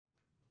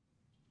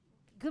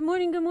Good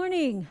morning, good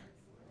morning.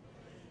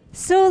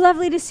 So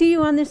lovely to see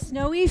you on this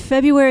snowy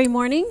February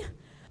morning.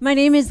 My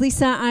name is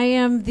Lisa. I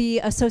am the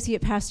Associate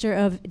Pastor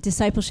of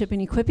Discipleship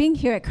and Equipping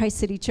here at Christ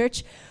City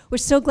Church. We're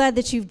so glad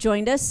that you've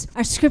joined us.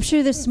 Our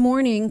scripture this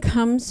morning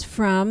comes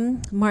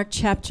from Mark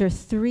chapter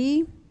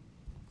 3.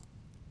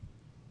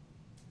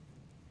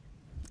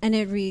 And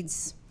it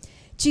reads,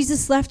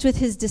 Jesus left with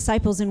his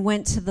disciples and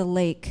went to the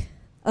lake.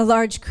 A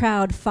large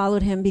crowd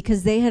followed him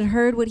because they had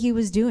heard what he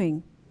was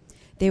doing.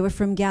 They were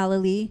from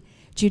Galilee,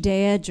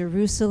 Judea,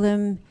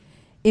 Jerusalem,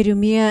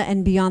 Idumea,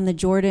 and beyond the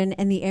Jordan,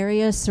 and the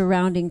area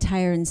surrounding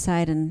Tyre and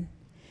Sidon.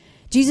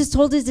 Jesus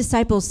told his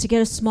disciples to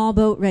get a small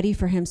boat ready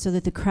for him so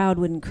that the crowd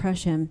wouldn't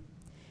crush him.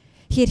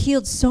 He had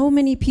healed so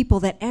many people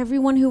that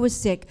everyone who was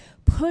sick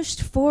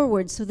pushed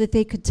forward so that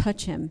they could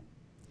touch him.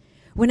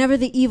 Whenever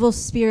the evil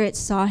spirits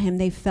saw him,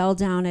 they fell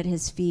down at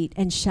his feet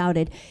and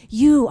shouted,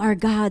 "You are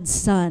God's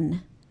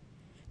Son."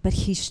 But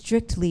he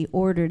strictly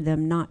ordered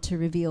them not to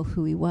reveal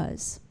who he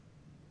was.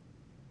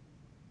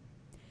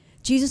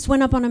 Jesus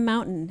went up on a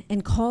mountain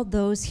and called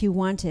those he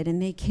wanted, and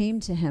they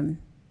came to him.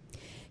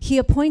 He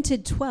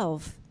appointed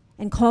 12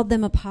 and called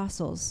them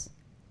apostles.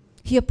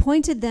 He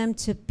appointed them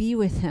to be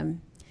with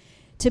him,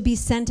 to be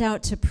sent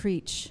out to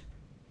preach,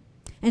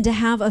 and to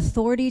have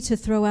authority to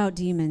throw out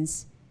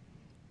demons.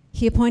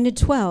 He appointed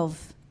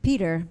 12,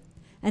 Peter,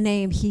 a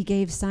name he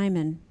gave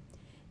Simon,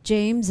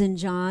 James and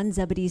John,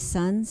 Zebedee's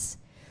sons,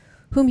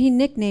 whom he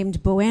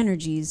nicknamed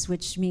Boanerges,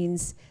 which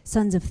means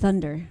sons of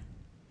thunder,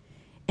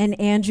 and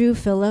Andrew,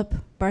 Philip,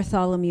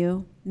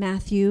 Bartholomew,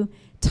 Matthew,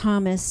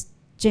 Thomas,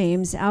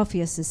 James,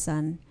 Alphaeus'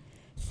 son,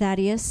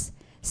 Thaddeus,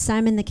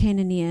 Simon the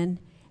Cananean,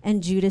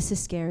 and Judas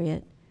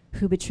Iscariot,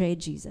 who betrayed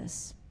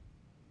Jesus.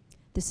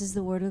 This is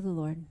the word of the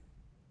Lord.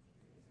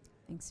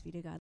 Thanks be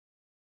to God.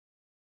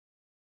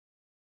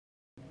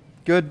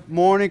 Good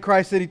morning,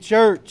 Christ City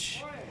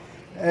Church.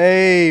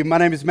 Hey, my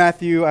name is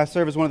Matthew. I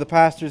serve as one of the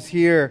pastors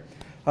here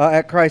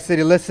at Christ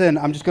City. Listen,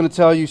 I'm just going to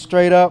tell you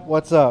straight up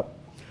what's up.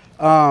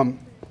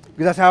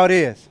 Because that's how it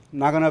is. I'm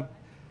going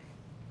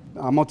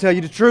to tell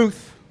you the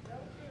truth.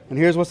 And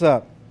here's what's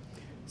up.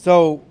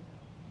 So,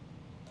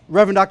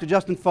 Reverend Dr.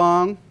 Justin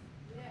Fung,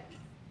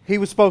 he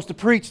was supposed to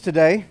preach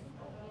today.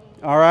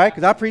 All right?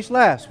 Because I preached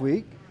last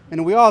week. And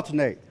then we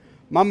alternate.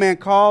 My man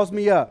calls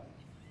me up.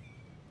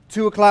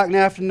 2 o'clock in the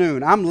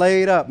afternoon. I'm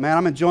laid up, man.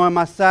 I'm enjoying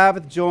my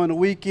Sabbath, enjoying the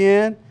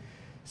weekend.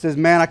 Says,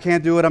 man, I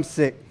can't do it. I'm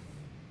sick.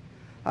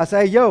 I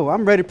say, yo,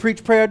 I'm ready to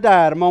preach, pray, or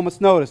die at a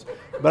moment's notice.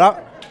 But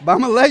I'm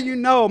going to let you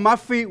know, my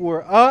feet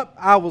were up.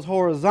 I was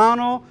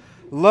horizontal.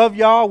 Love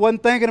y'all.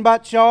 Wasn't thinking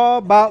about y'all,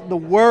 about the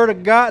word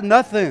of God,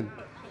 nothing.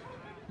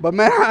 But,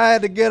 man, I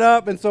had to get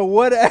up. And so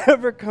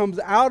whatever comes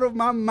out of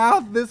my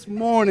mouth this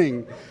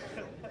morning,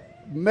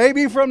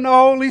 maybe from the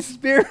Holy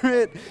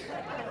Spirit,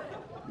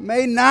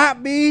 may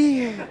not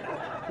be.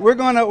 We're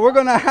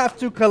gonna have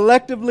to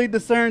collectively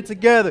discern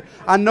together.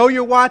 I know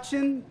you're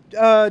watching,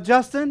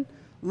 Justin.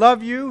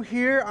 Love you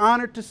here.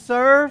 Honored to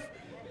serve.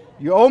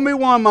 You owe me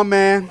one, my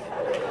man.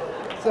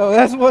 So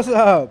that's what's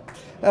up.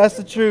 That's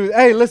the truth.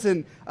 Hey,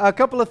 listen, a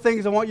couple of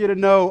things I want you to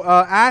know.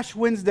 Ash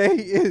Wednesday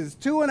is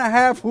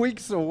 2.5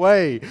 weeks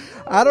away.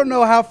 I don't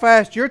know how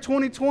fast your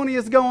 2020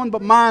 is going,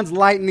 but mine's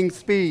lightning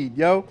speed,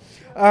 yo.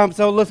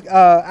 So look,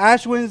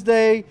 Ash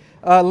Wednesday,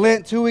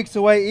 Lent 2 weeks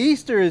away.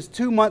 Easter is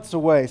 2 months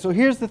away. So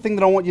here's the thing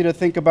that I want you to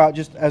think about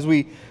just as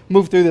we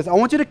move through this. I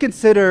want you to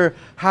consider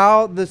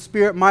how the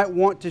Spirit might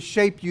want to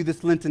shape you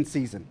this Lenten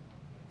season.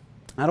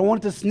 I don't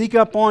want it to sneak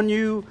up on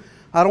you.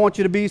 I don't want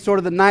you to be sort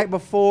of the night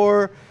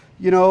before,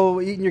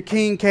 eating your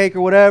king cake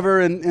or whatever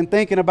and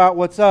thinking about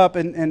what's up.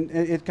 And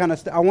it kind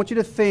of, I want you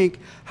to think,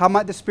 how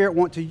might the Spirit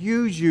want to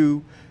use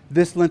you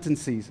this Lenten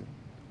season?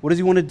 What does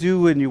he want to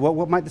do in you?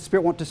 What might the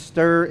Spirit want to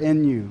stir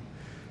in you?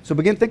 So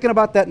begin thinking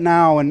about that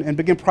now and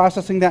begin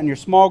processing that in your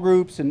small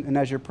groups and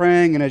as you're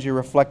praying and as you're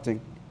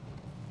reflecting.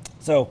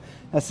 So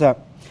that's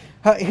up.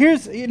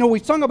 Here's, we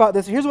sung about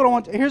this. Here's what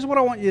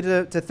I want you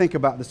to think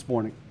about this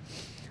morning.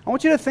 I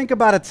want you to think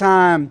about a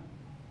time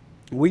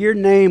where your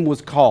name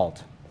was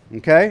called,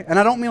 okay? And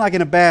I don't mean like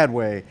in a bad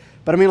way,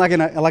 but I mean like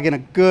in a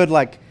good,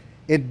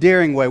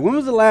 endearing way. When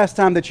was the last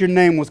time that your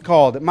name was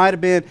called? It might have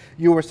been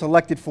you were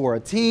selected for a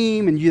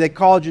team and they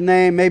called your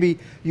name. Maybe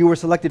you were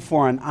selected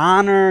for an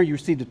honor. You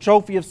received a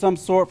trophy of some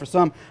sort for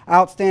some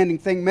outstanding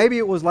thing. Maybe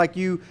it was like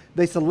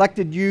they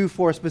selected you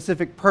for a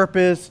specific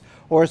purpose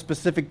or a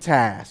specific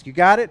task. You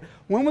got it?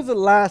 When was the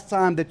last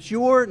time that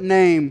your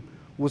name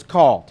was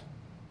called?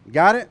 You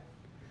got it?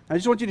 I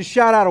just want you to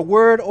shout out a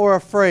word or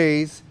a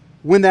phrase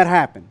when that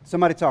happened.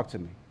 Somebody talk to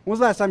me. When was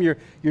the last time your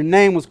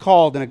name was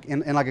called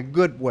in like a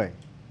good way?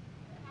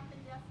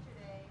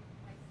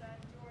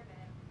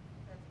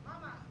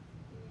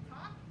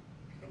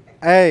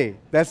 Hey,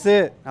 that's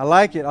it. I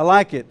like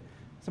it.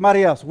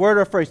 Somebody else, word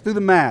or phrase, through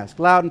the mask,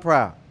 loud and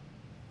proud.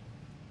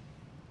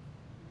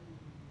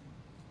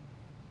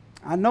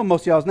 I know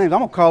most of y'all's names. I'm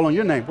going to call on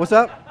your name. What's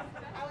up?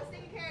 I was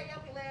singing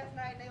karaoke last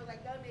night, and they was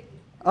like, go, Nikki.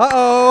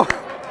 Uh-oh.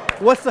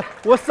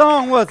 What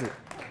song was it? It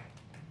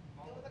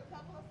was a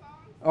couple of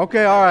songs.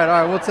 Okay, all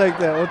right. We'll take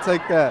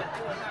that.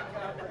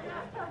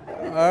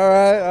 All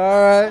right, all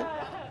right.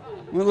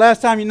 When the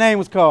last time your name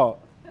was called?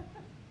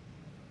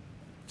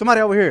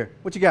 Somebody over here.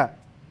 What you got?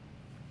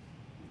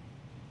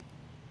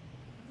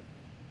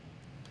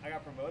 I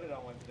got promoted on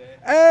one today.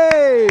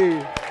 Hey!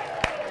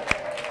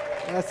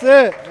 That's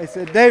it. They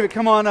said, David,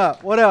 come on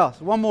up. What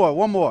else? One more.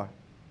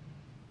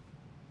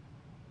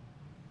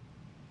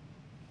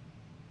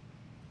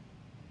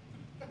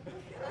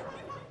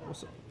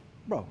 What's up?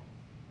 Bro.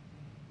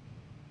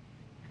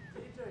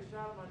 DJ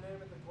shouted my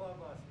name at the club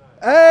last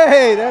night.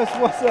 Hey, that's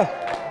what's up.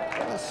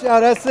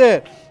 That's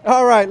it.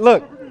 All right,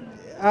 look.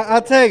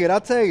 I'll take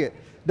it.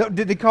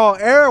 Did they call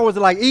Eric or was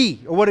it like E?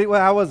 Or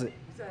how was it?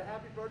 He said,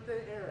 happy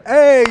birthday,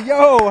 Eric. Hey,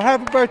 yo,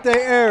 happy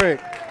birthday, Eric.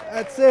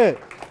 That's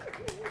it.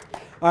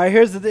 All right,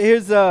 here's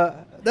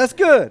that's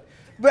good.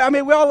 But I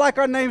mean, we all like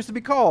our names to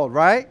be called,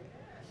 right?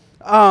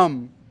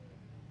 I'm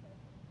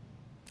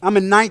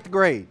in 9th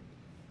grade.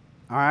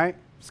 All right,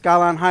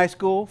 Skyline High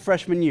School,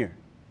 freshman year,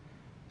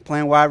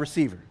 playing wide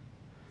receiver.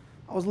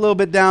 I was a little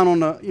bit down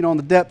on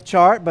the depth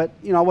chart, but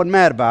I wasn't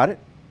mad about it.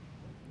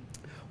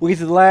 We get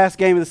to the last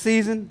game of the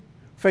season,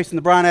 facing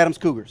the Bryan Adams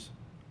Cougars.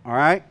 All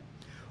right,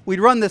 we'd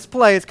run this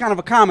play. It's kind of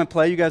a common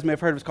play. You guys may have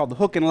heard of it. It's called the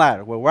hook and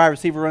ladder, where wide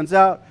receiver runs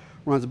out,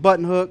 runs a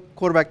button hook,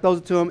 quarterback throws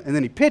it to him, and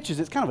then he pitches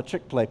it. It's kind of a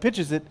trick play.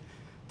 Pitches it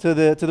to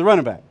the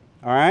running back.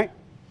 All right,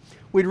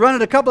 we'd run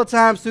it a couple of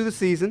times through the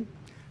season.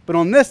 But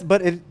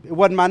it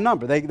wasn't my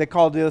number. They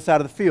called the other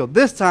side of the field.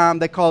 This time,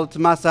 they called it to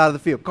my side of the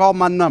field. Called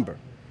my number.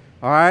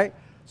 All right?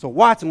 So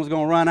Watson was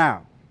going to run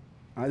out.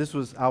 All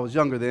right, I was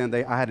younger then.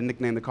 I had a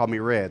nickname. They called me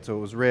Red. So it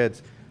was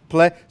Red's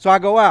play. So I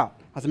go out.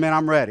 I said, man,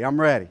 I'm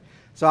ready.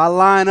 So I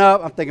line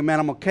up. I'm thinking, man,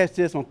 I'm going to catch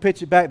this. I'm going to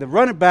pitch it back. The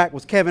running back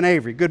was Kevin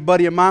Avery, good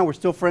buddy of mine. We're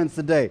still friends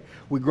today.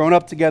 We've grown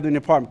up together in the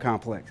apartment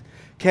complex.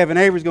 Kevin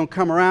Avery's going to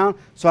come around.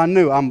 So I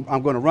knew I'm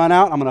going to run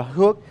out. I'm going to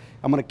hook.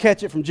 I'm going to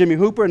catch it from Jimmy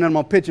Hooper, and then I'm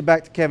going to pitch it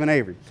back to Kevin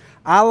Avery.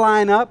 I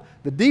line up.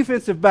 The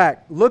defensive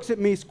back looks at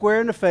me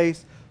square in the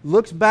face,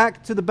 looks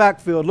back to the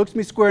backfield, looks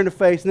me square in the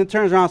face, and then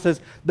turns around and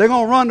says, they're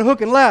going to run the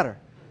hook and ladder.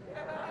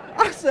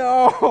 I said,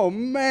 oh,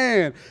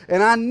 man.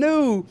 And I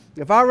knew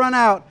if I run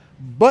out,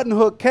 button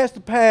hook, catch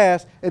the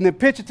pass, and then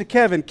pitch it to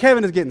Kevin,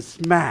 Kevin is getting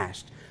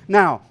smashed.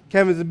 Now,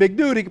 Kevin's a big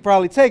dude. He could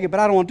probably take it, but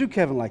I don't want to do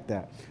Kevin like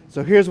that.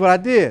 So here's what I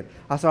did.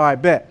 I said, all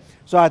right, bet.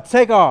 So I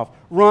take off,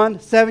 run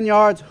 7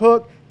 yards,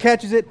 hook,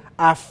 catches it.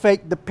 I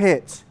fake the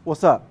pitch.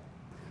 What's up?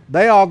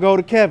 They all go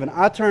to Kevin.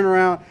 I turn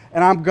around,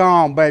 and I'm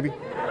gone, baby.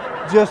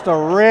 Just a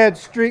red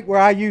streak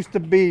where I used to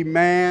be,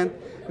 man.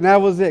 And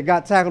that was it.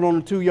 Got tackled on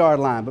the 2-yard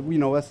line. But,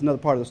 that's another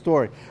part of the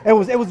story. It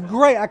was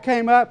great. I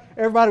came up.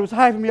 Everybody was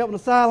hyping me up on the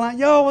sideline.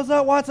 Yo, what's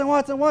up, Watson?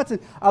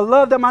 I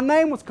love that my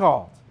name was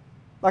called.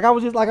 I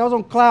was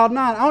on cloud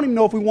 9. I don't even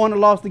know if we won or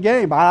lost the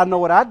game, but I know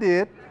what I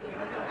did.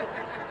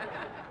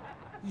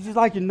 You just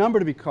like your number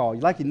to be called.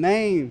 You like your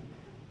name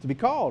to be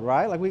called,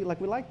 right? Like we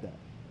like that.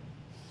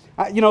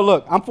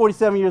 Look, I'm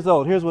 47 years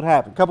old. Here's what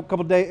happened.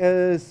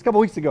 Couple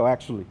weeks ago,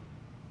 actually.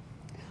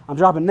 I'm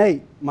dropping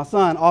Nate, my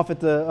son, off at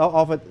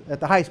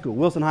the high school,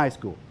 Wilson High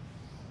School.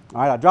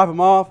 All right, I drop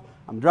him off.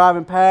 I'm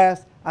driving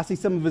past. I see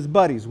some of his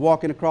buddies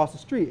walking across the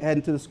street,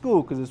 heading to the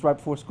school because it's right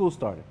before school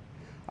started.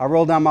 I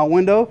roll down my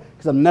window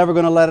because I'm never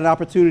going to let an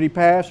opportunity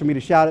pass for me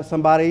to shout at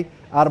somebody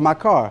out of my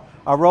car.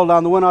 I roll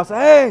down the window. I say,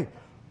 hey,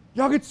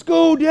 y'all get to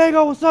school,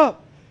 Diego, what's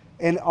up?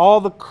 And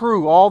all the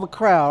crew, all the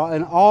crowd,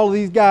 and all of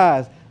these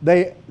guys,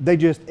 they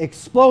just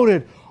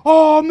exploded.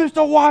 Oh,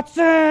 Mr.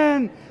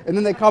 Watson! And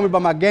then they call me by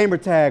my gamer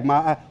tag,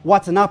 my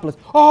Watsonopolis.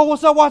 Oh,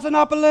 what's up,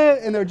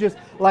 Watsonopolis? And they're just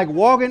like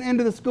walking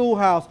into the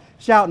schoolhouse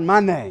shouting my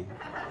name.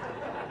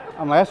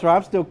 I'm like, that's right,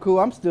 I'm still cool.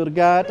 I'm still the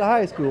guy at the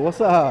high school.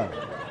 What's up?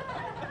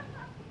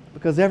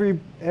 Because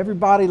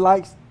everybody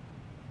likes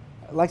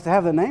to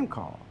have their name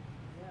called.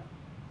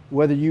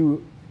 Whether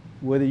you're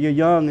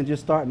young and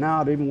just starting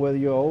out, or even whether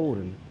you're old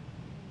and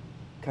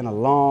kind of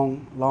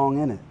long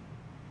in it.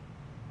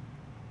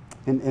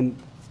 In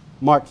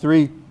Mark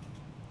 3,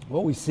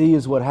 what we see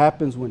is what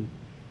happens when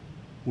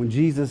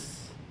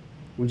Jesus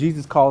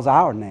calls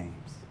our names.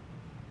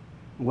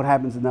 And what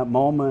happens in that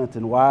moment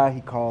and why he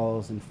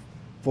calls and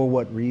for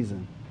what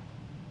reason.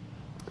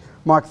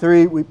 Mark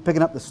 3, we're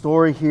picking up the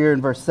story here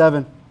in verse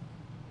 7.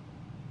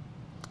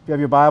 If you have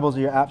your Bibles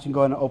or your apps, you can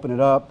go ahead and open it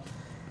up.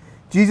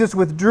 Jesus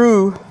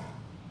withdrew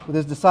with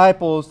his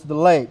disciples to the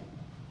lake,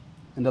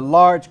 and a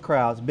large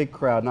crowd, a big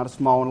crowd, not a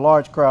small one, a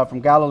large crowd from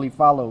Galilee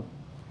followed.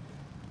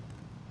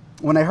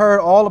 When they heard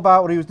all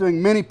about what he was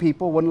doing, many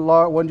people,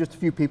 wasn't just a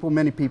few people,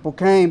 many people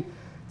came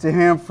to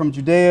him from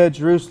Judea,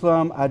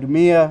 Jerusalem,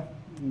 Idumea,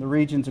 and the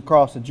regions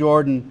across the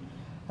Jordan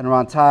and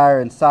around Tyre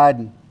and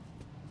Sidon.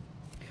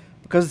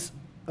 Because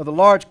of the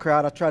large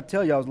crowd, I tried to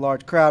tell you I was a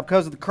large crowd.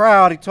 Because of the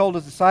crowd, he told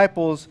his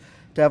disciples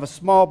to have a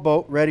small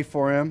boat ready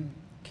for him,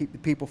 keep the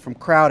people from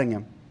crowding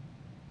him.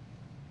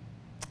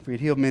 For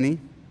he'd healed many,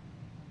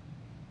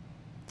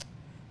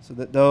 so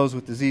that those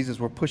with diseases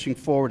were pushing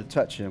forward to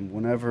touch him.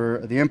 Whenever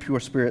the impure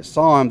spirits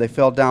saw him, they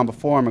fell down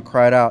before him and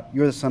cried out,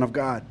 "You're the Son of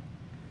God."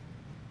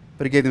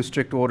 But he gave them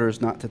strict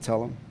orders not to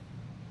tell him.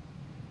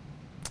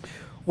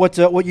 What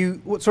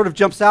sort of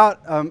jumps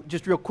out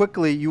just real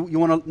quickly, you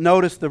want to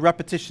notice the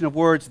repetition of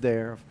words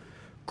there, of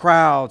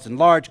crowds and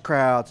large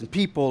crowds and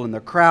people, and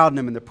they're crowding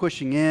them and they're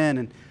pushing in.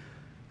 And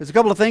there's a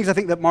couple of things I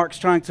think that Mark's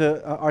trying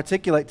to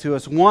articulate to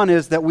us. One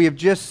is that we have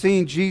just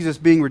seen Jesus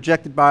being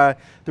rejected by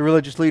the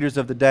religious leaders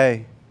of the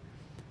day,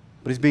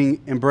 but he's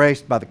being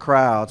embraced by the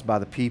crowds, by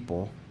the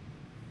people.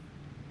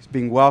 He's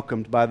being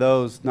welcomed by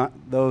those, not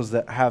those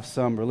that have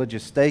some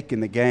religious stake in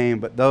the game,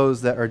 but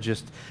those that are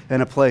just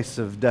in a place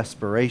of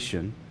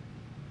desperation.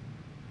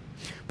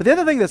 But the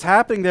other thing that's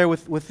happening there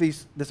with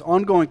this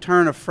ongoing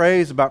turn of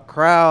phrase about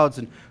crowds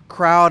and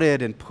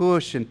crowded and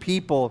push and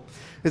people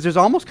is there's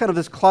almost kind of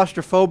this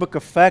claustrophobic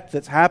effect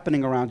that's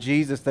happening around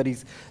Jesus, that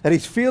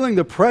he's feeling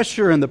the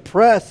pressure and the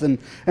press and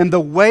the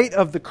weight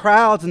of the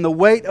crowds and the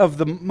weight of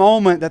the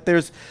moment, that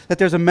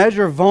there's a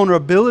measure of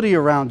vulnerability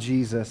around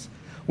Jesus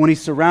when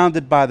he's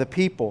surrounded by the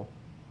people.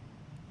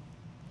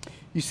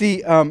 You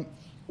see,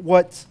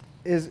 what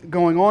is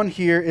going on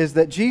here is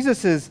that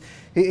Jesus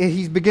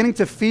he's beginning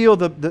to feel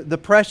the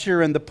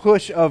pressure and the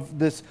push of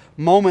this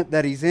moment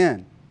that he's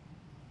in.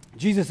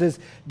 Jesus is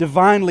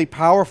divinely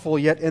powerful,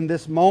 yet in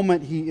this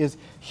moment he is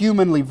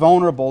humanly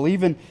vulnerable.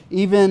 Even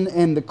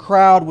in the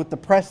crowd with the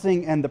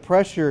pressing and the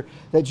pressure,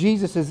 that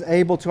Jesus is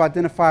able to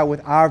identify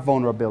with our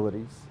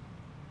vulnerabilities.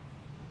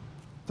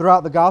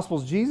 Throughout the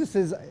Gospels,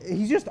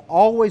 he's just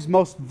always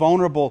most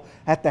vulnerable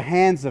at the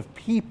hands of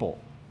people.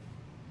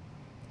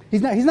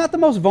 He's not the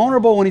most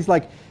vulnerable when he's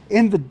like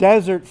in the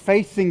desert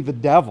facing the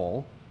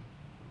devil.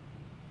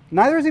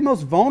 Neither is he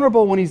most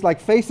vulnerable when he's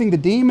like facing the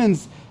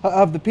demons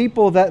of the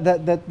people that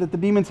the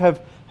demons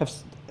have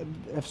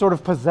sort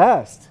of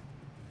possessed.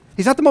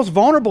 He's not the most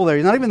vulnerable there.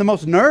 He's not even the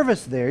most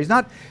nervous there. He's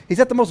not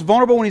the most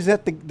vulnerable when he's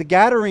at the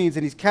Gadarenes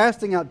and he's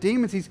casting out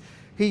demons.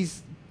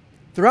 He's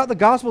throughout the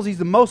Gospels, he's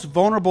the most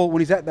vulnerable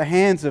when he's at the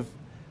hands of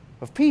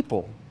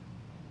people.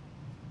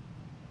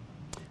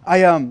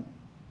 I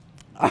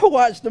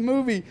watched a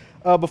movie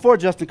before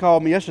Justin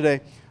called me yesterday.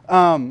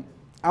 I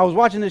was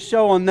watching this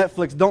show on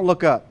Netflix, Don't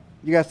Look Up.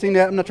 You guys seen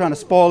that? I'm not trying to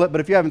spoil it,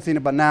 but if you haven't seen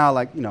it by now,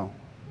 I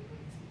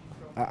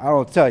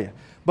don't tell you.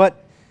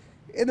 But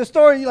in the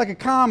story, like a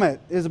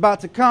comet is about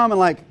to come and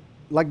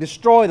like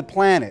destroy the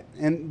planet,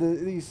 and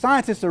these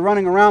scientists are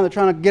running around. They're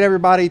trying to get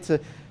everybody to,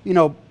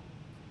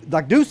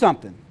 do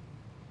something.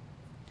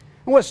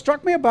 And what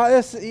struck me about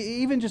this,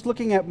 even just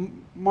looking at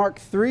Mark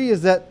 3,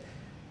 is that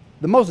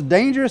the most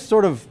dangerous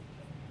sort of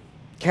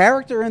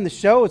character in the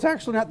show is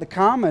actually not the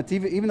comet,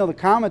 even though the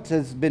comet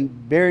has been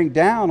bearing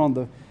down on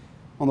the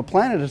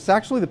planet. It's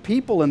actually the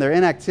people and their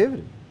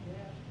inactivity,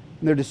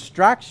 and their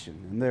distraction,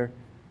 and their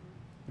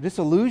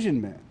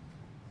disillusionment.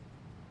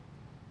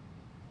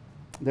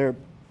 The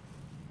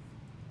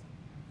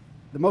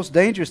most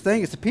dangerous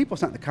thing is the people,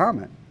 it's not the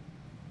comet.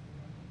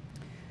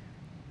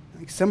 I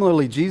think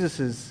similarly, Jesus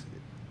is,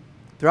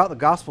 throughout the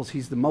Gospels,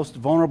 he's the most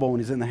vulnerable when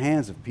he's in the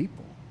hands of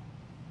people.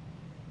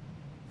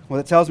 What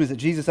it tells me is that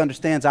Jesus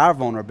understands our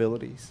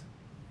vulnerabilities.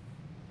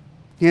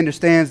 He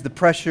understands the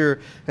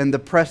pressure and the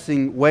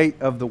pressing weight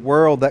of the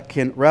world that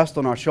can rest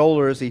on our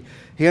shoulders. He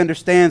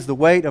understands the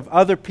weight of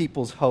other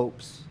people's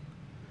hopes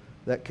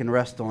that can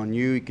rest on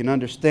you. He can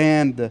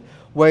understand the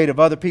weight of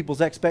other people's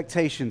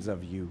expectations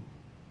of you.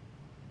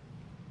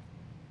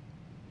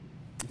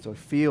 And so he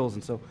feels,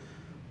 and so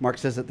Mark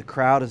says that the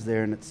crowd is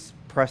there and it's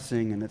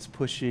pressing and it's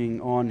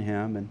pushing on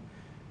him. And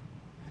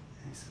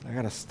he says, I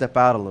got to step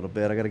out a little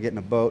bit. I got to get in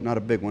a boat, not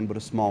a big one, but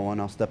a small one.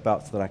 I'll step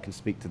out so that I can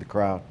speak to the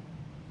crowd.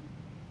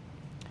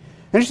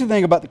 Interesting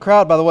thing about the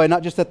crowd, by the way,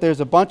 not just that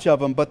there's a bunch of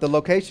them, but the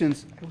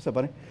locations, what's up,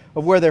 buddy,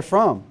 of where they're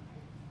from.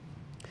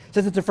 It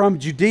says that they're from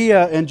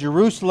Judea and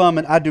Jerusalem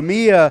and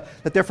Idumea,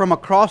 that they're from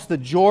across the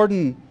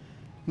Jordan,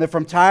 they're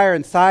from Tyre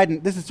and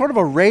Sidon. This is sort of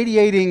a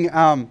radiating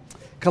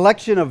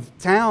collection of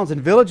towns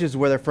and villages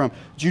where they're from.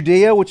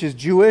 Judea, which is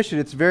Jewish, and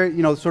it's very,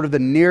 sort of the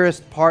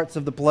nearest parts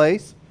of the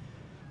place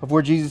of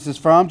where Jesus is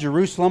from.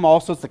 Jerusalem,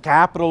 also, it's the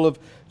capital of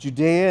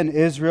Judea and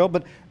Israel.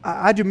 But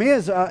Idumea,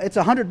 it's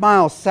 100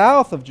 miles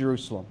south of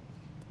Jerusalem.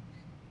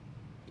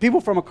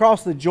 People from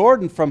across the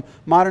Jordan, from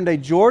modern-day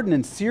Jordan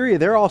and Syria,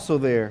 they're also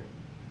there.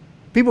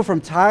 People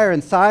from Tyre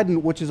and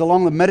Sidon, which is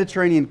along the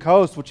Mediterranean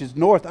coast, which is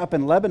north up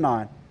in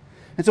Lebanon.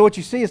 And so what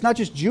you see is not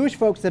just Jewish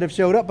folks that have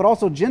showed up, but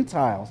also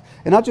Gentiles.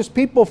 And not just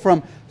people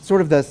from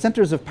sort of the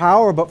centers of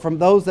power, but from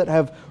those that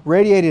have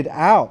radiated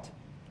out.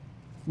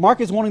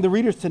 Mark is wanting the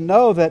readers to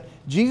know that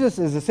Jesus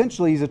is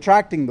essentially, he's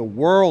attracting the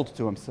world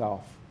to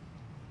himself.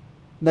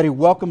 That he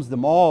welcomes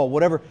them all,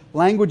 whatever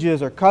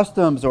languages or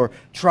customs or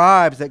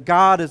tribes, that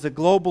God is a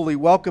globally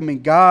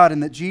welcoming God,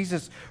 and that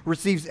Jesus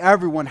receives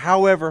everyone,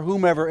 however,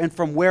 whomever, and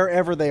from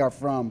wherever they are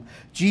from.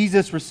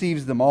 Jesus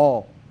receives them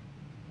all.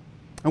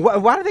 And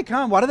why do they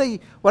come? Why do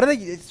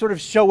they sort of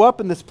show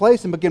up in this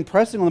place and begin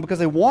pressing on them? Because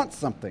they want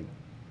something.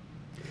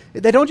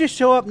 They don't just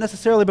show up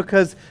necessarily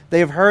because they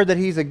have heard that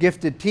he's a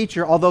gifted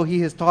teacher, although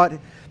he has taught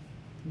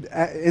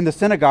in the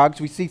synagogues.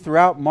 We see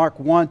throughout Mark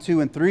 1,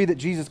 2, and 3 that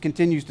Jesus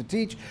continues to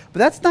teach. But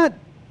that's not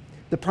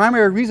the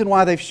primary reason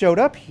why they've showed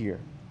up here.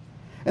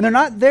 And they're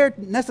not there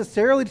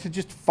necessarily to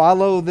just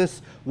follow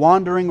this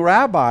wandering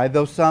rabbi,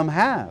 though some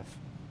have.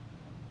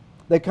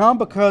 They come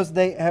because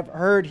they have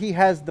heard he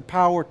has the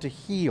power to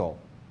heal.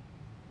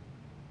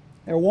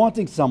 They're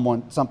wanting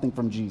something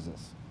from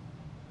Jesus.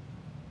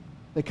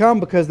 They come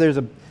because there's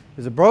a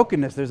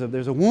brokenness, there's a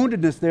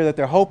woundedness there that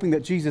they're hoping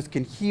that Jesus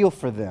can heal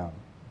for them.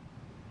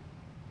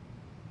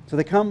 So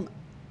they come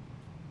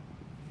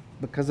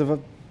because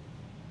of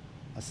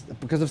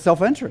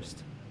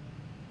self-interest.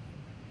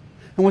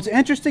 And what's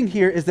interesting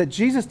here is that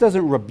Jesus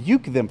doesn't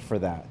rebuke them for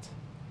that.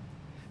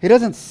 He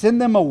doesn't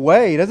send them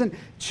away. He doesn't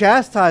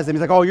chastise them.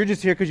 He's like, oh, you're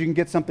just here because you can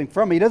get something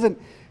from me.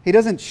 He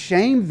doesn't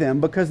shame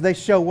them because they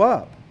show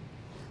up.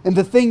 And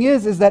the thing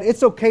is that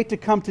it's okay to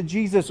come to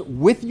Jesus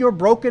with your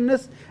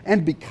brokenness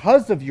and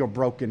because of your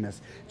brokenness.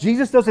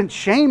 Jesus doesn't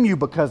shame you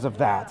because of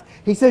that.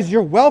 He says,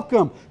 you're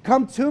welcome.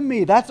 Come to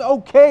me. That's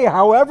okay.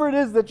 However it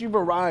is that you've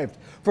arrived,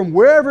 from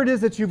wherever it is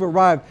that you've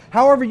arrived,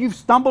 however you've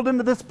stumbled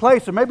into this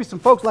place, or maybe some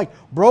folks like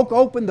broke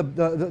open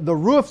the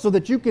roof so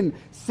that you can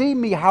see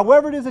me.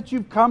 However it is that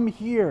you've come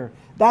here,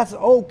 that's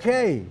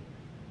okay.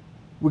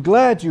 We're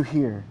glad you're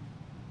here.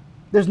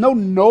 There's no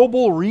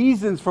noble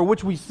reasons for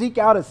which we seek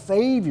out a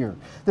Savior.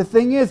 The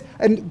thing is,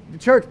 and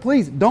church,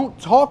 please don't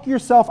talk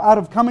yourself out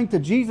of coming to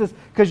Jesus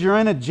because you're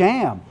in a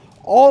jam.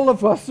 All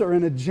of us are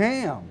in a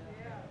jam.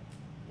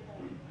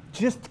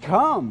 Just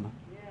come.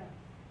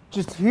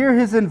 Just hear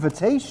His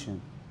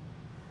invitation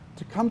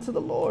to come to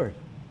the Lord.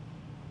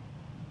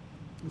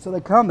 And so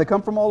they come. They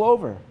come from all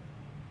over.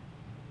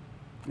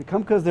 They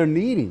come because they're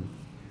needy.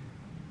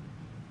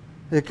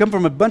 They come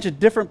from a bunch of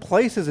different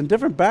places and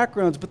different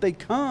backgrounds, but they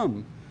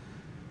come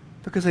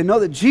because they know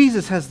that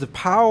Jesus has the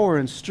power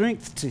and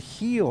strength to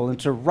heal and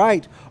to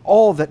right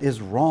all that is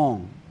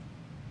wrong.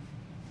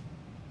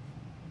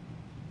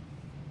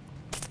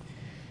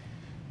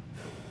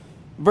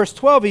 Verse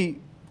 12,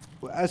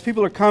 as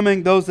people are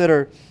coming, those that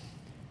are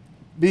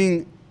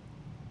being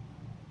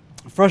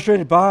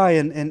frustrated by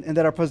and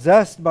that are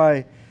possessed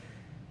by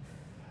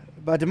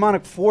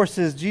demonic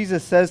forces,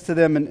 Jesus says to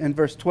them in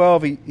verse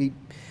 12,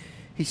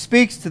 he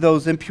speaks to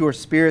those impure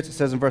spirits, it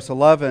says in verse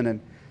 11,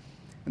 and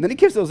then he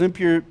gives those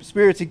impure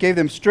spirits, he gave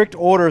them strict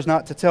orders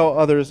not to tell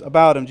others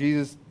about him.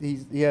 Jesus,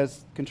 he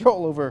has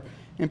control over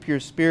impure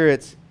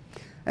spirits.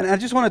 And I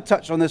just want to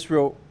touch on this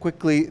real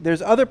quickly.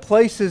 There's other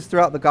places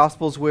throughout the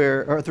Gospels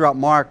or throughout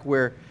Mark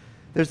where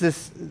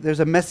there's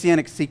a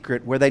messianic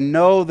secret where they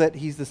know that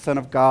he's the Son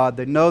of God.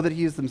 They know that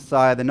he is the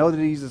Messiah. They know that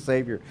he's the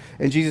Savior.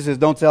 And Jesus says,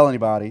 don't tell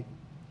anybody.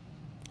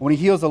 When he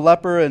heals a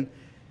leper in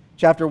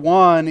chapter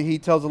 1, he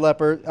tells the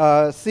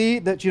leper, see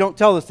that you don't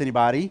tell this to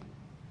anybody.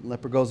 The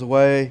leper goes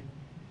away.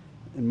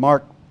 In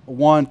Mark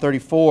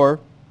 1:34,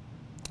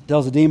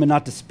 tells the demon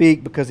not to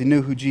speak because he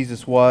knew who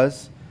Jesus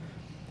was.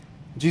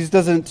 Jesus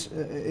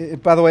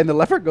doesn't, by the way, and the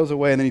leper goes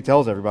away and then he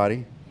tells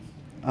everybody.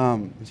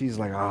 Jesus is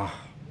like,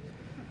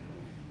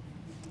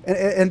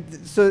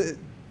 And so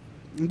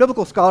in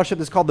biblical scholarship,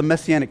 it's called the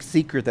messianic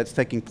secret that's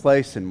taking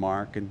place in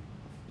Mark. And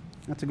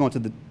not to go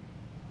into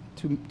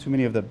too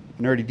many of the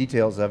nerdy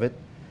details of it.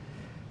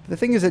 But the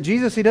thing is that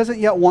Jesus, he doesn't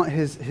yet want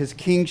his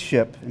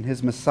kingship and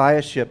his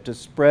messiahship to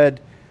spread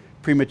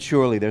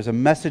prematurely. There's a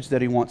message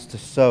that he wants to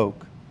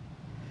soak.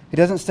 He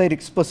doesn't state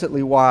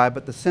explicitly why,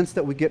 but the sense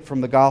that we get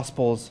from the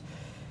Gospels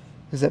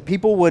is that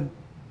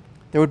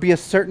there would be a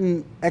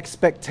certain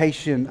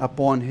expectation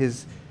upon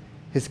his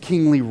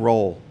kingly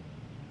role.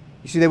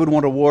 You see, they would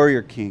want a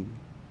warrior king.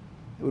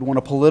 They would want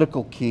a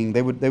political king.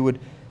 They would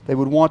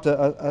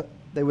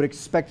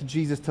expect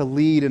Jesus to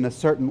lead in a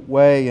certain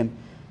way, and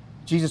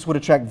Jesus would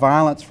attract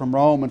violence from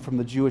Rome and from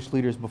the Jewish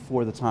leaders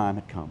before the time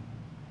had come.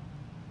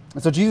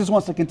 And so Jesus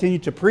wants to continue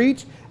to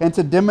preach and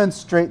to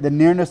demonstrate the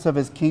nearness of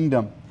his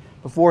kingdom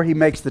before he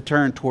makes the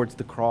turn towards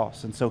the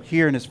cross. And so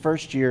here in his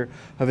first year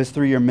of his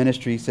 3-year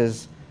ministry, he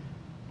says,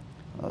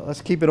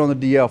 let's keep it on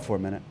the DL for a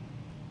minute.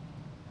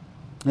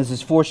 This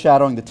is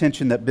foreshadowing the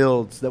tension that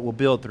will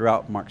build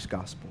throughout Mark's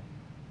gospel.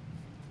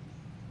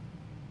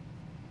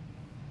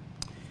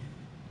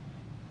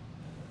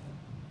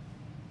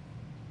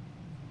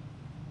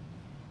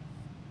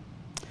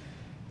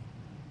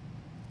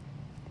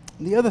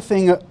 The other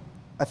thing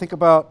I think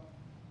about,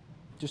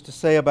 just to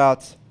say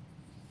about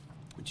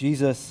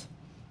Jesus,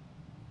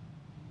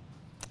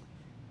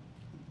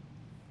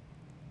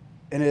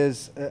 and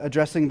is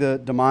addressing the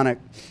demonic.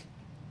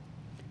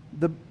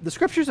 The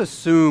scriptures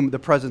assume the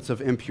presence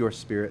of impure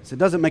spirits. It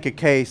doesn't make a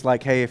case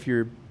like, hey, if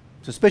you're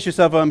suspicious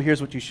of them,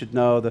 here's what you should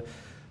know. The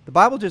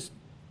Bible just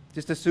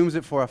assumes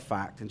it for a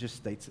fact and just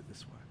states it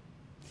this way.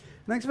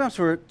 And I think sometimes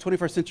for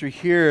 21st century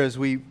hearers,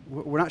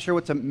 we're not sure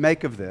what to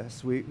make of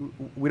this. We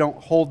don't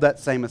hold that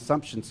same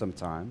assumption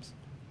sometimes.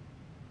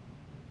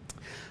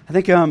 I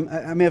think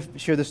I may have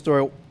shared this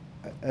story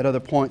at other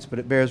points, but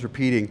it bears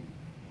repeating.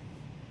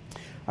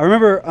 I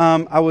remember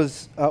I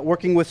was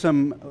working with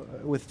some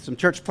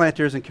church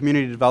planters and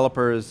community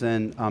developers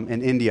in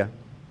India.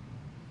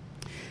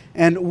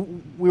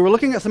 And we were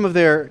looking at some of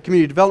their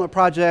community development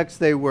projects.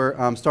 They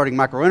were starting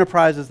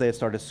micro-enterprises. They had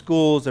started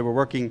schools. They were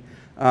working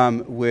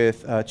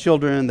with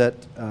children that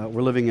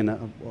were living in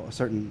a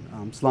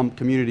certain slum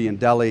community in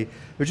Delhi.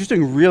 They're just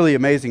doing really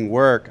amazing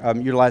work,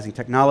 utilizing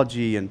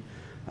technology and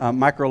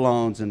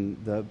microloans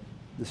and the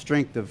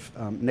strength of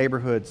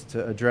neighborhoods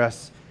to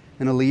address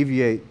and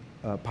alleviate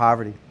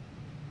poverty.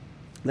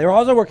 They were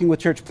also working with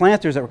church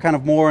planters that were kind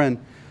of more in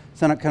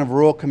some kind of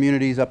rural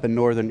communities up in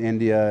northern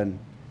India. And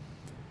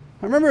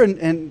I remember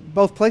in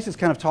both places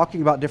kind of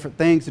talking about different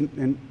things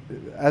and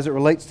as it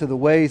relates to the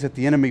ways that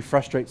the enemy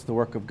frustrates the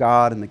work of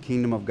God and the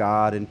kingdom of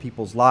God in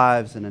people's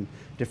lives and in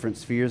different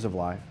spheres of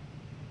life.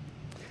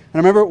 And I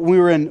remember we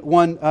were in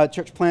one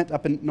church plant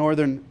up in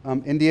northern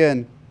India,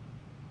 and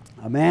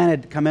a man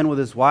had come in with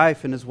his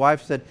wife, and his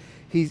wife said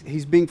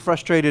he's being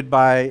frustrated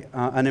by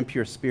an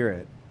impure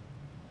spirit.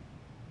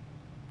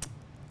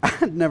 I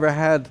had never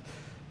had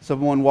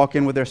someone walk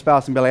in with their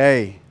spouse and be like,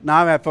 hey.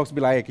 Now I've had folks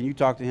be like, hey, can you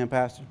talk to him,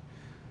 Pastor?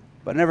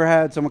 But I never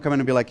had someone come in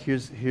and be like,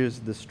 here's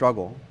the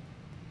struggle.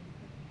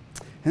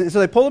 And so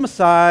they pulled him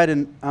aside,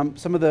 and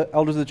some of the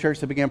elders of the church,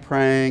 they began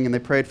praying, and they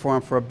prayed for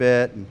him for a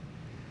bit. And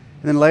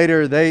then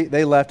later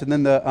they left, and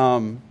then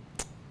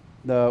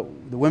the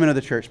women of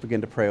the church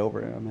began to pray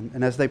over him.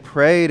 And as they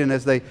prayed and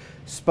as they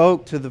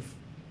spoke to the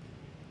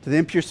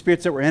impure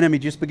spirits that were in him, he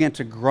just began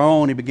to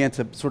groan. He began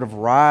to sort of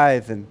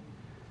writhe. And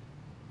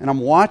I'm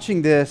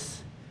watching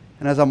this,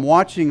 and as I'm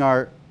watching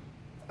our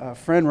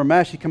friend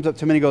Ramesh, he comes up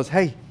to me and he goes,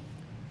 hey,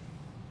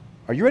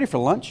 are you ready for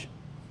lunch?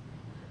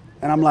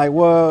 And I'm like,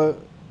 well,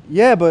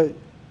 yeah, but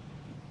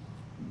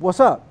what's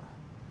up?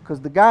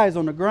 Because the guy's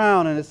on the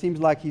ground and it seems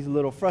like he's a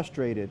little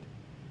frustrated.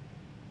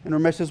 And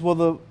Ramesh says,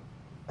 well,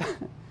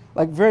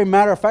 like very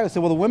matter of fact, I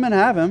said, well, the women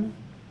have him.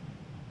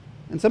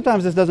 And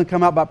sometimes this doesn't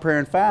come out by prayer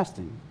and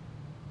fasting.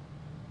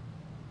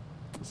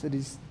 I said,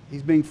 he's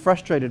being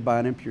frustrated by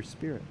an impure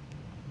spirit.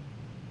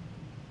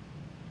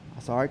 I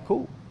said, all right,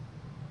 cool.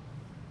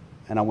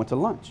 And I went to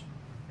lunch.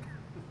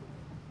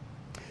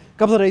 A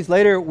couple of days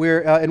later,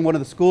 we're in one of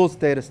the schools that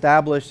they had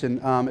established, and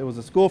it was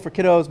a school for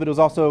kiddos, but it was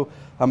also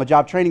a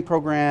job training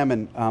program,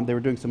 and they were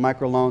doing some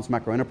microloans,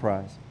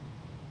 microenterprise.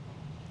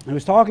 And he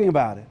was talking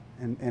about it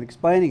and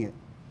explaining it.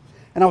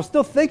 And I was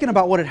still thinking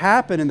about what had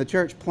happened in the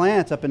church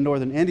plants up in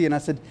northern India, and I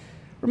said,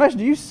 Ramesh,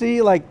 do you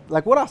see, like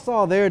what I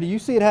saw there, do you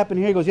see it happen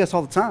here? He goes, yes,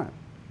 all the time.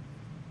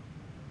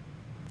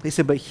 He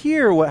said, but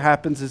here what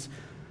happens is,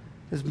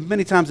 as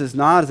many times as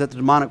not, is that the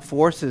demonic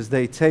forces,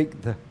 they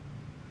take the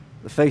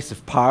face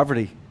of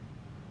poverty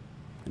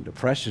and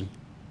depression.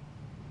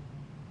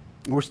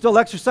 And we're still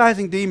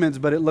exorcising demons,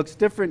 but it looks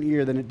different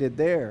here than it did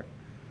there.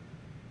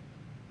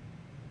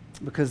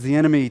 Because the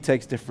enemy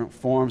takes different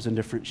forms and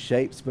different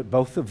shapes, but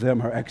both of them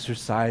are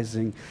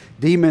exorcising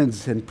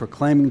demons and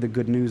proclaiming the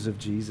good news of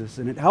Jesus.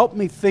 And it helped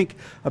me think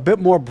a bit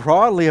more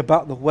broadly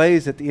about the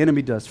ways that the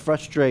enemy does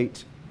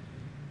frustrate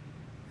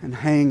and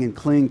hang and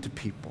cling to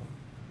people.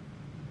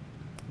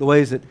 The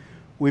ways that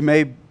we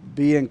may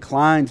be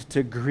inclined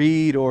to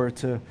greed or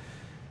to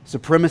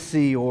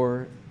supremacy,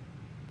 or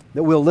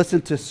that we'll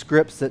listen to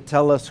scripts that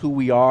tell us who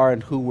we are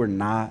and who we're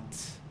not.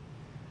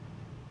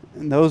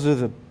 And those are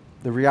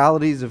the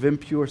realities of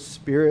impure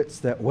spirits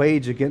that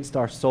wage against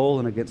our soul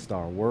and against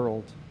our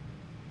world.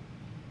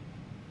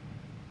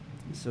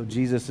 And so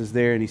Jesus is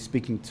there and he's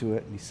speaking to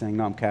it and he's saying,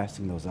 no, I'm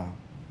casting those out.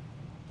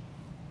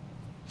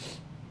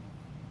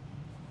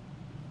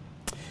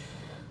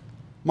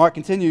 Mark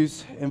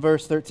continues in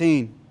verse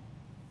 13.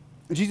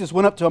 Jesus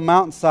went up to a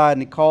mountainside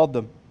and he called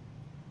them.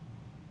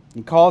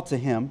 He called to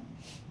him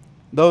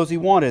those he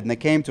wanted, and they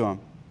came to him.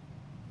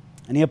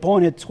 And he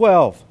appointed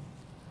 12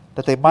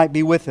 that they might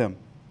be with him,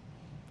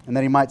 and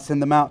that he might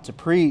send them out to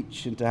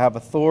preach and to have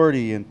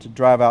authority and to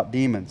drive out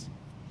demons.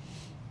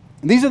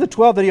 And these are the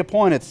 12 that he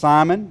appointed: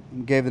 Simon,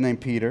 and gave the name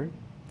Peter,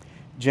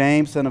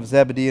 James, son of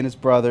Zebedee, and his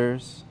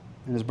brothers,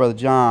 and his brother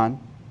John.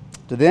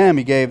 To them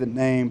he gave the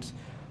names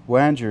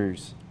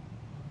Boanerges.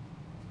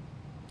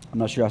 I'm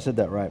not sure I said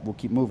that right. We'll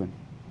keep moving.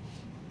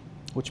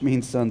 Which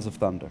means sons of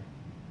thunder.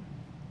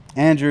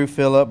 Andrew,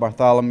 Philip,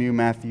 Bartholomew,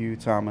 Matthew,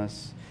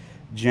 Thomas,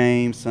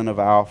 James, son of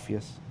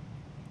Alphaeus,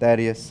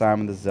 Thaddeus,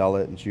 Simon the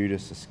Zealot, and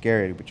Judas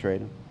Iscariot, who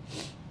betrayed him.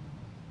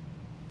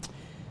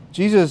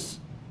 Jesus,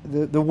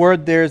 the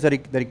word there is that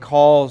he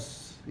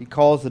calls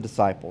the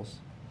disciples.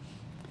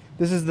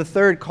 This is the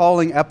third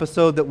calling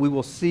episode that we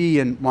will see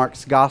in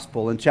Mark's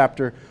gospel. In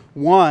chapter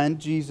 1,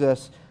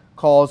 Jesus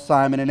calls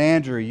Simon and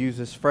Andrew. He uses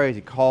this phrase.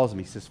 He calls them.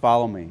 He says,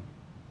 follow me.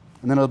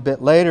 And then a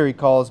bit later, he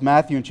calls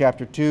Matthew in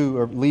chapter 2,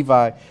 or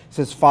Levi,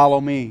 says,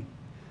 follow me.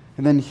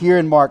 And then here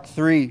in Mark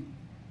 3,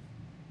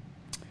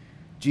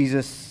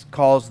 Jesus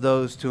calls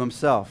those to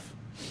himself.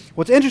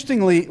 What's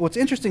interesting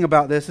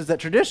about this is that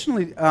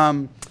traditionally,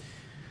 within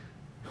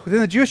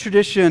the Jewish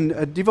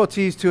tradition,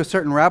 devotees to a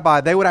certain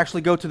rabbi, they would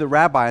actually go to the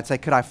rabbi and say,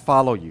 could I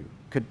follow you?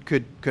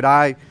 Could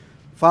I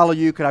follow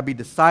you? Could I be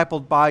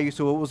discipled by you?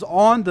 So it was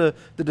on the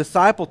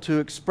disciple to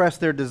express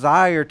their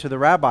desire to the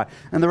rabbi.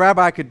 And the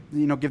rabbi could,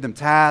 give them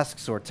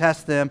tasks or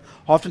test them.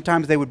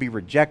 Oftentimes they would be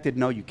rejected.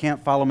 No, you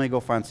can't follow me. Go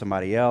find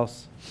somebody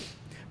else.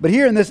 But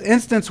here in this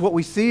instance, what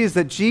we see is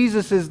that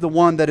Jesus is the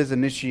one that is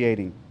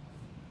initiating.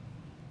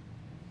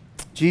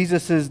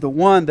 Jesus is the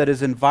one that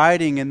is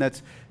inviting and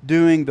that's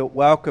doing the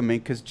welcoming,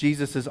 because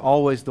Jesus is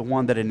always the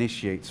one that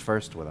initiates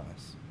first with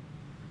us.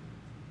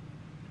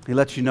 He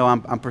lets you know,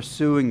 I'm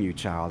pursuing you,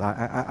 child.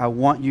 I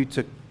want you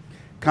to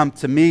come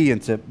to me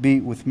and to be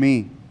with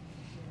me.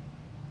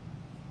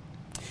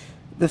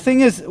 The thing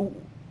is,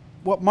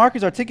 what Mark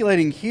is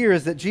articulating here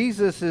is that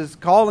Jesus is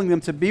calling them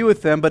to be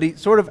with them, but he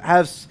sort of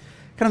has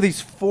kind of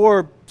these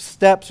 4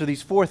 steps or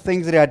these 4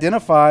 things that he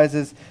identifies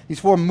as these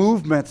 4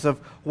 movements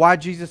of why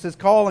Jesus is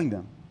calling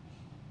them.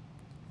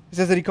 He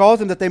says that he calls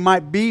them that they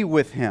might be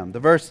with him. The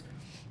verse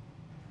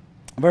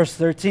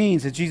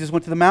 13 says, Jesus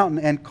went to the mountain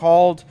and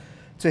called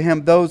to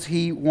him those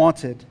he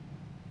wanted,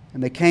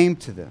 and they came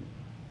to them.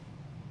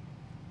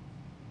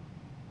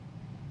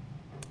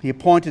 He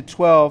appointed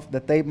 12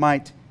 that they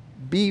might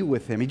be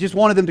with him. He just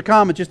wanted them to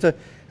come and just to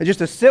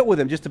sit with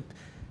him, just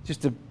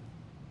to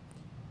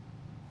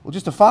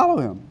follow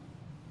him.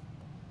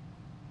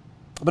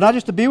 But not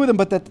just to be with him,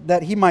 but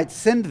that he might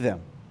send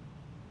them.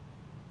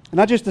 And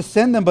not just to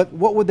send them, but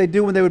what would they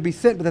do when they would be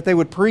sent? But that they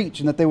would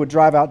preach and that they would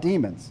drive out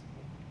demons.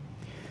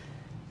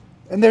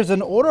 And there's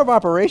an order of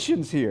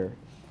operations here.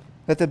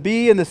 That the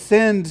be and the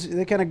send,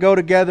 they kind of go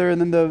together,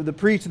 and then the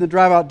preach and the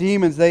drive out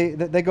demons,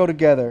 they go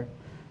together.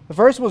 The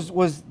first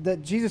was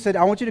that Jesus said,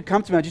 I want you to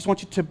come to me. I just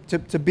want you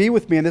to be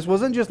with me. And this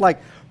wasn't just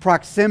like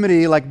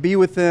proximity, like be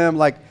with them,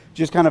 like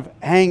just kind of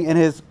hang in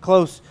his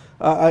close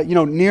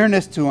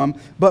nearness to him,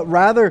 but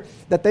rather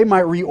that they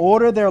might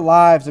reorder their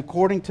lives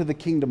according to the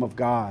kingdom of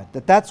God.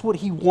 That's what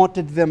he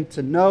wanted them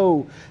to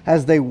know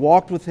as they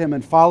walked with him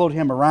and followed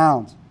him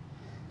around.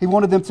 He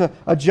wanted them to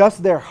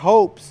adjust their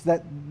hopes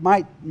that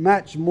might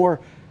match more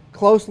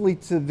closely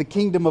to the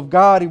kingdom of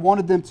God. He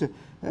wanted them to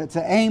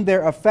aim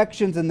their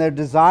affections and their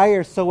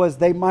desires so as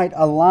they might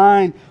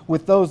align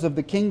with those of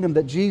the kingdom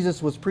that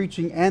Jesus was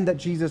preaching and that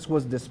Jesus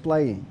was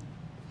displaying.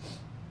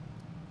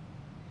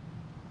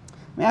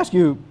 Let me ask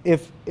you,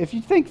 if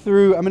you think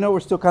through, I know we're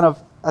still kind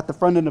of at the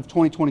front end of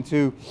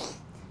 2022,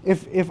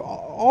 if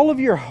all of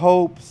your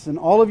hopes and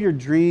all of your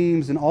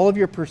dreams and all of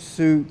your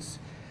pursuits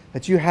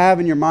that you have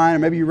in your mind, or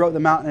maybe you wrote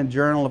them out in a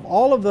journal, if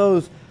all of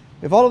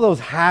those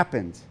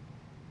happened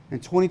in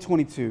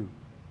 2022,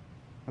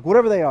 like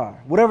whatever they are,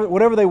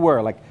 whatever they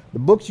were, like the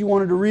books you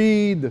wanted to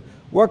read, the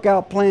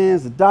workout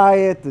plans, the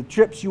diet, the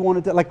trips you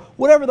wanted to, like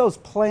whatever those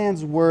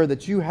plans were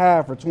that you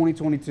have for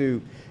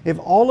 2022, if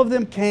all of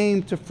them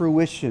came to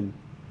fruition,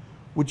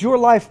 would your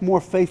life more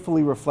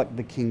faithfully reflect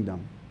the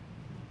kingdom?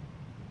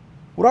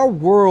 Would our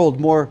world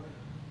more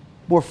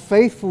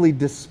faithfully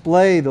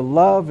display the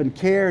love and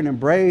care and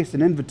embrace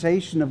and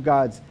invitation of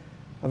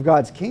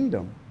God's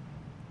kingdom?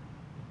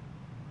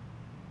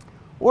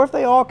 Or if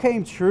they all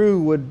came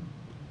true,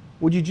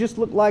 would you just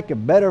look like a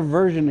better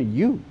version of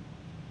you?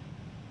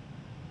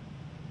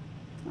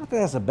 Not that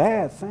that's a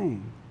bad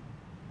thing,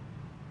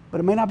 but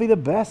it may not be the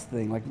best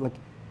thing. Like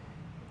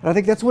I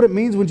think that's what it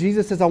means when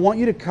Jesus says, I want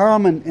you to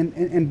come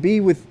and be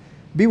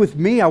with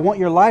me. I want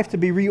your life to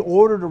be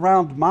reordered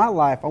around my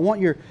life. I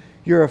want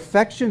your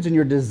affections and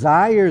your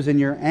desires and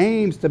your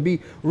aims to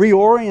be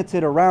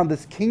reoriented around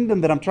this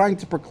kingdom that I'm trying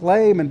to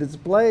proclaim and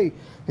display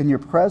in your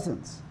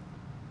presence.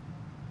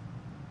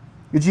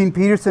 Eugene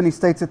Peterson, he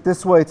states it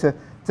this way,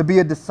 to be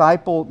a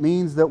disciple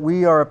means that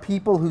we are a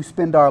people who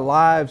spend our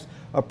lives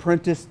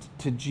apprenticed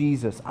to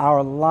Jesus.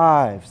 Our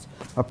lives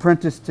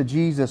apprenticed to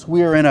Jesus.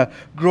 We are in a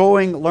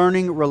growing,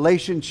 learning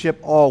relationship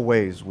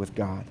always with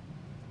God.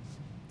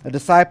 A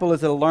disciple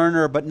is a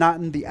learner, but not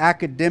in the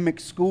academic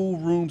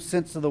schoolroom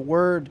sense of the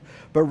word,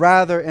 but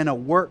rather in a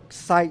work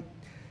site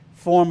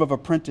form of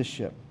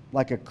apprenticeship,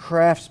 like a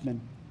craftsman.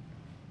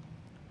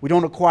 We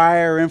don't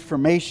acquire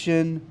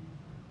information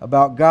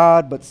about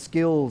God, but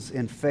skills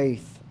in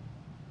faith.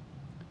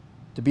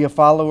 To be a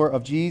follower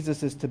of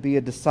Jesus is to be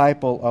a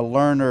disciple, a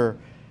learner,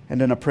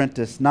 and an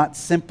apprentice, not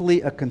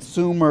simply a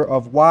consumer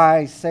of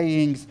wise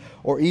sayings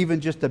or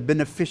even just a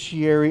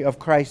beneficiary of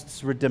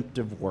Christ's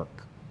redemptive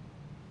work.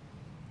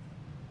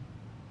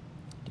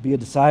 To be a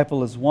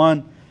disciple is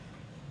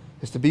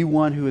to be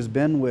one who has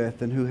been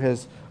with and who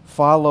has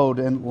followed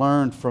and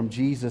learned from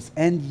Jesus,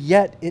 and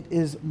yet it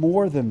is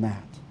more than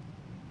that.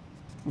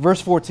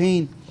 Verse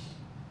 14,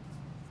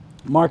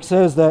 Mark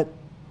says that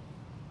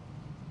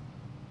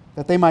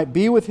they might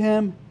be with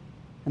him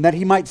and that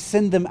he might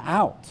send them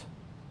out.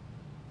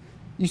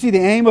 You see, the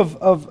aim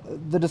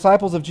of the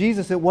disciples of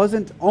Jesus, it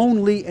wasn't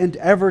only and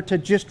ever to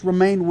just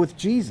remain with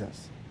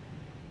Jesus,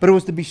 but it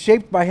was to be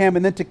shaped by him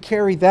and then to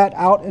carry that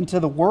out into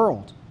the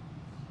world.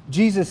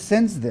 Jesus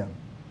sends them.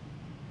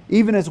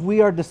 Even as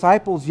we are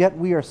disciples, yet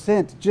we are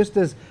sent. Just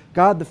as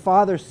God the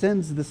Father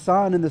sends the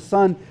Son and the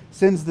Son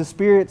sends the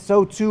Spirit,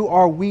 so too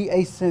are we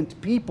a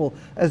sent people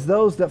as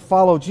those that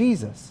follow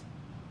Jesus.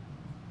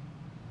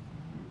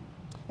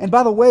 And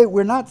by the way,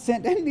 we're not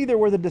sent, and neither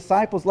were the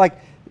disciples. Like,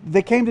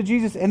 they came to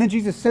Jesus, and then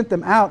Jesus sent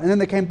them out, and then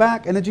they came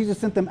back, and then Jesus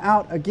sent them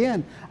out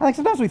again. I think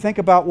sometimes we think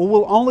about, well,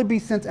 we'll only be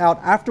sent out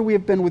after we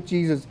have been with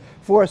Jesus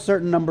for a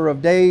certain number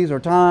of days or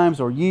times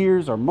or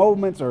years or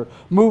moments or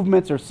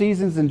movements or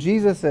seasons, and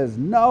Jesus says,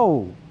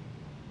 no.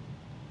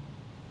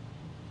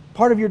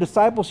 part of your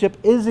discipleship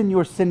is in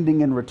your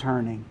sending and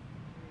returning.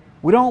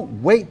 We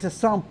don't wait to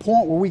some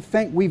point where we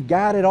think we've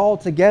got it all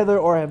together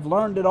or have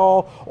learned it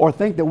all or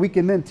think that we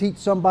can then teach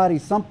somebody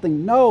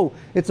something. No,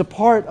 it's a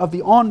part of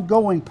the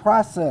ongoing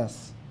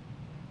process.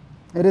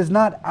 It is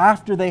not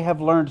after they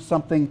have learned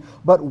something,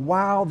 but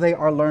while they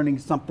are learning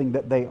something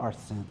that they are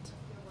sent.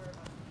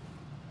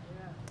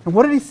 And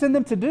what did he send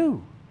them to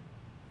do?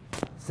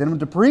 Send them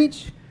to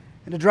preach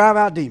and to drive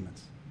out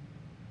demons.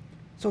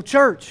 So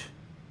church,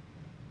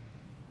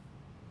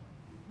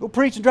 go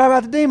preach and drive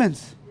out the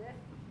demons.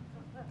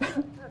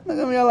 Look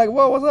at me, I'm like,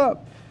 whoa, what's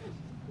up?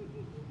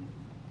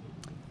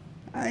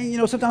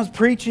 Sometimes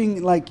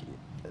preaching,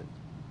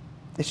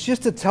 it's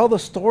just to tell the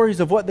stories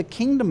of what the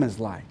kingdom is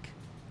like.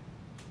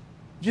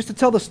 Just to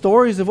tell the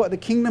stories of what the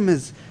kingdom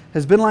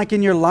has been like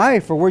in your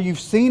life or where you've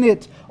seen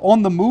it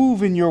on the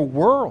move in your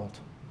world.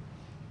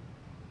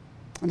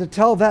 And to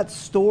tell that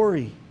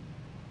story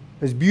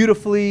as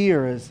beautifully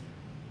or as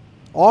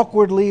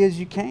awkwardly as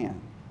you can.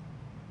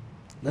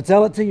 To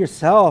tell it to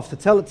yourself, to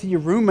tell it to your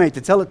roommate,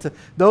 to tell it to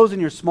those in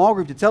your small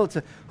group, to tell it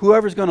to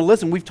whoever's going to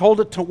listen. We've told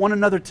it to one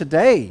another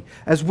today.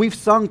 As we've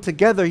sung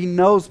together, He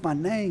knows my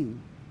name.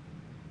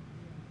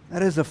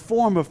 That is a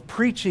form of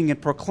preaching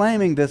and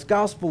proclaiming this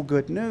gospel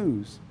good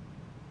news.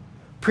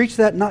 Preach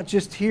that not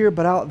just here,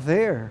 but out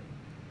there.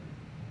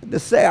 To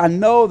say, I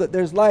know that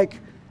there's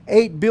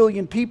 8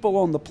 billion people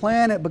on the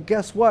planet, but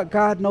guess what?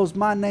 God knows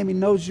my name. He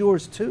knows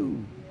yours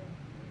too.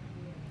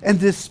 And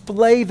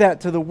display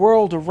that to the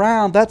world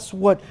around. That's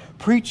what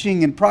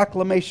preaching and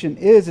proclamation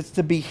is. It's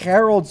to be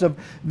heralds of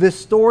this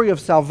story of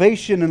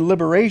salvation and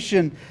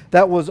liberation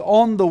that was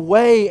on the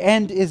way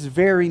and is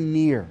very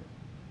near.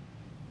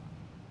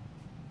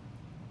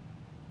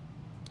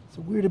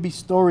 So we're to be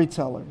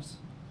storytellers.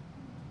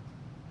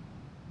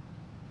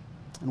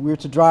 And we're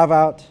to drive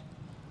out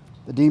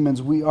the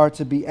demons. We are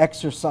to be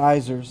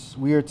exorcisers.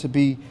 We are to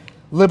be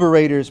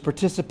liberators,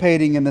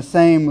 participating in the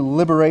same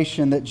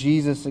liberation that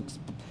Jesus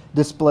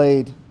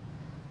displayed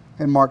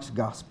in Mark's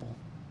gospel.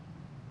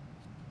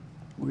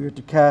 We are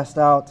to cast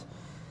out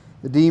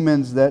the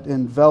demons that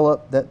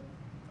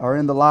are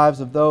in the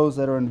lives of those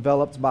that are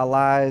enveloped by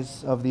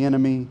lies of the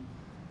enemy.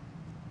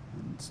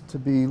 It's to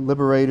be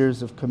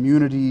liberators of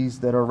communities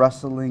that are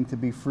wrestling to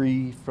be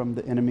free from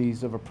the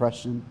enemies of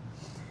oppression,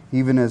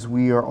 even as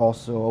we are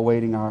also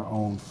awaiting our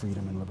own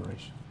freedom and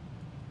liberation.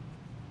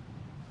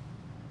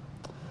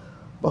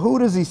 But who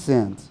does He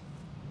send?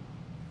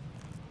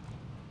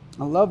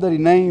 I love that He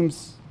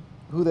names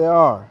who they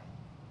are.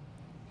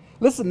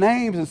 Listen,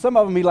 names, and some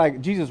of them He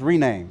Jesus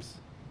renames.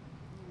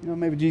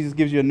 Maybe Jesus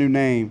gives you a new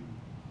name.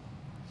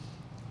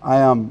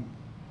 I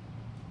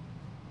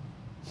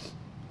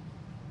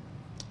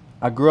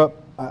grew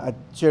up, I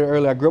shared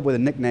earlier, I grew up with a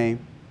nickname.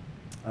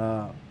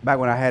 Back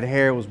when I had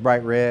hair, it was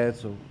bright red,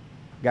 so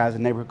guys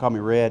in the neighborhood call me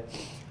Red.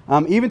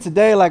 Even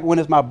today, when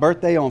it's my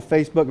birthday on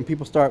Facebook and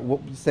people start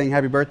saying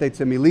happy birthday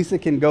to me, Lisa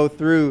can go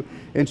through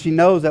and she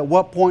knows at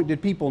what point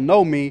did people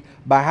know me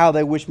by how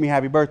they wish me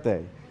happy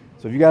birthday.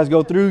 So if you guys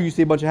go through, you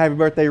see a bunch of happy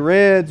birthday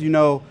Reds,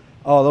 oh,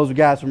 those are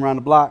guys from around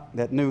the block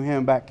that knew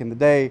him back in the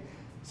day.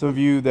 Some of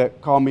you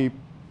that call me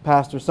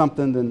Pastor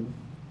something, then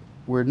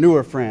we're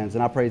newer friends,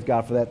 and I praise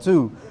God for that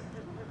too.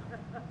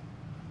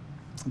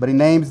 But He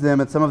names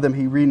them, and some of them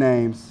He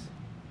renames.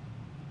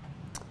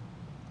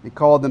 He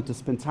called them to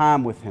spend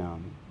time with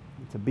Him,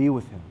 to be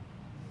with Him.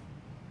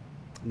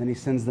 And then He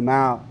sends them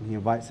out, and He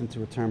invites them to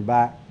return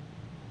back.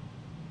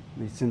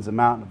 And He sends them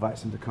out and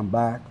invites them to come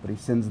back. But He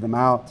sends them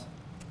out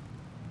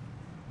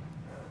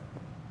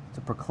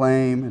to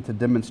proclaim and to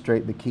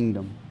demonstrate the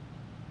kingdom.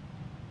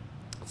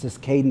 It's this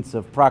cadence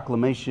of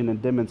proclamation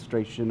and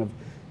demonstration, of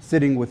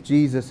sitting with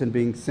Jesus and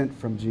being sent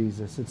from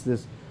Jesus. It's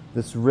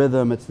this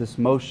rhythm, it's this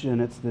motion,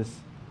 it's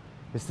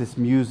this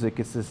music,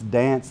 it's this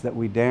dance that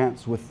we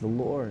dance with the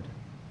Lord.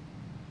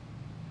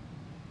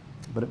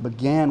 But it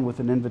began with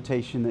an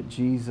invitation that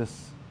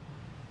Jesus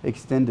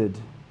extended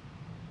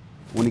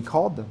when He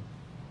called them.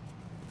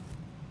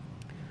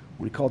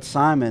 When He called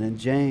Simon and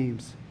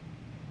James.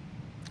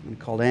 When He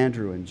called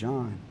Andrew and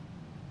John.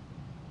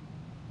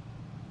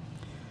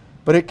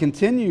 But it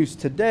continues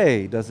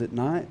today, does it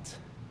not?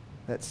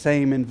 That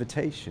same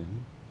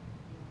invitation.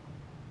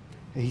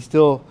 He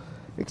still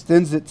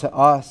extends it to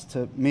us,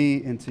 to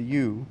me, and to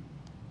you.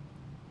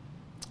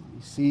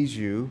 He sees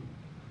you.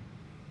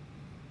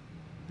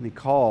 And He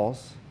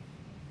calls.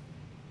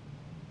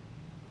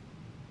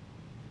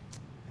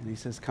 And He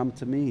says, come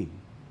to me.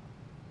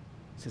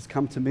 He says,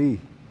 come to me,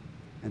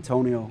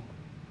 Antonio,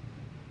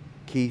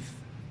 Keith.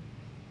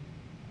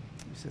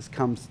 He says,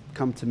 come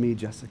to me,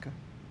 Jessica.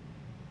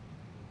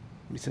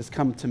 He says,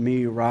 come to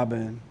me,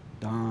 Robin,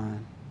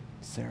 Don,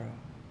 Sarah,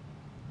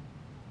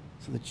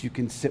 so that you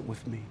can sit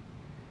with me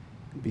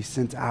and be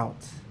sent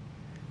out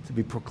to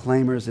be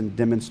proclaimers and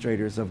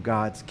demonstrators of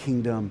God's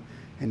kingdom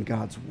and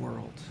God's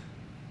world.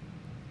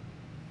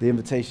 The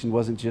invitation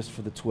wasn't just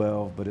for the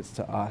 12, but it's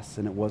to us.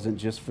 And it wasn't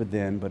just for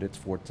then, but it's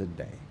for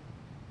today.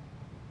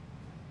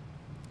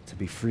 To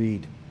be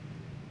freed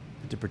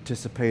and to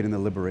participate in the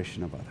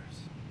liberation of others.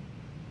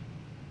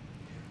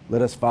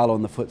 Let us follow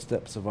in the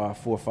footsteps of our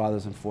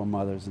forefathers and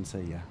foremothers and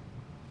say, yeah,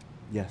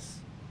 yes.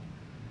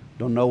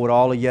 Don't know what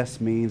all a yes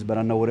means, but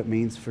I know what it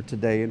means for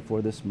today and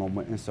for this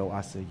moment, and so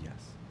I say yes.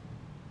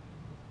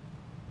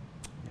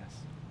 Yes.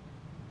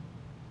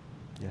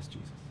 Yes,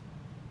 Jesus.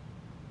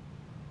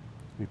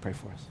 Let me pray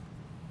for us.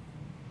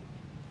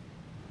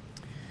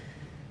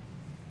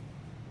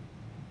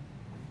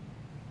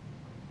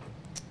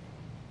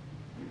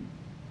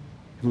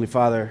 Heavenly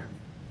Father,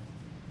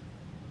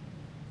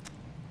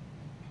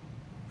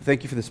 we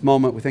thank you for this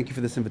moment. We thank you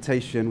for this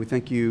invitation. We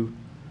thank you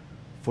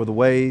for the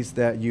ways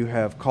that you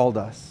have called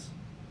us,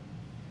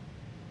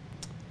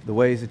 the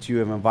ways that you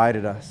have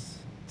invited us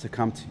to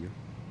come to you,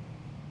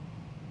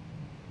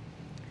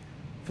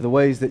 for the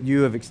ways that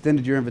you have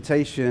extended your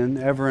invitation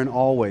ever and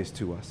always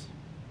to us.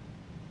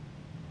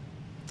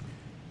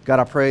 God,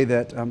 I pray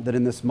that, that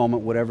in this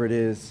moment, whatever it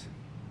is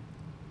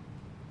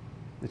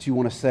that you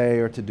want to say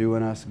or to do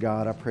in us,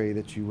 God, I pray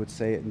that you would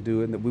say it and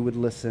do it, and that we would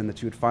listen,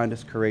 that you would find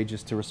us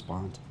courageous to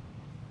respond.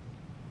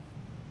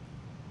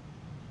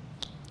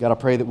 God, I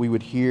pray that we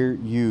would hear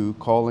you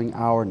calling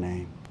our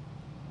name,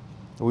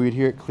 that we would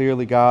hear it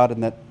clearly, God,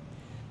 and that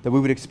we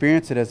would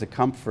experience it as a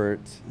comfort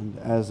and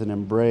as an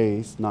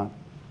embrace, not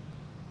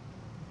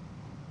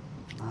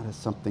as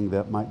something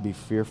that might be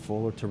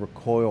fearful or to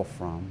recoil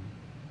from.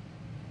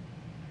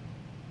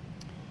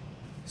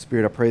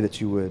 Spirit, I pray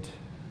that you would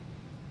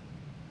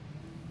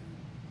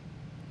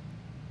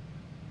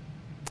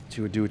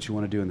do what you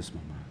want to do in this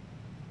moment.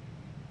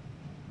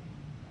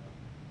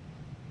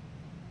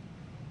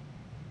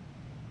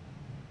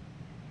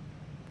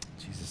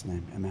 In Jesus'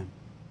 name, amen.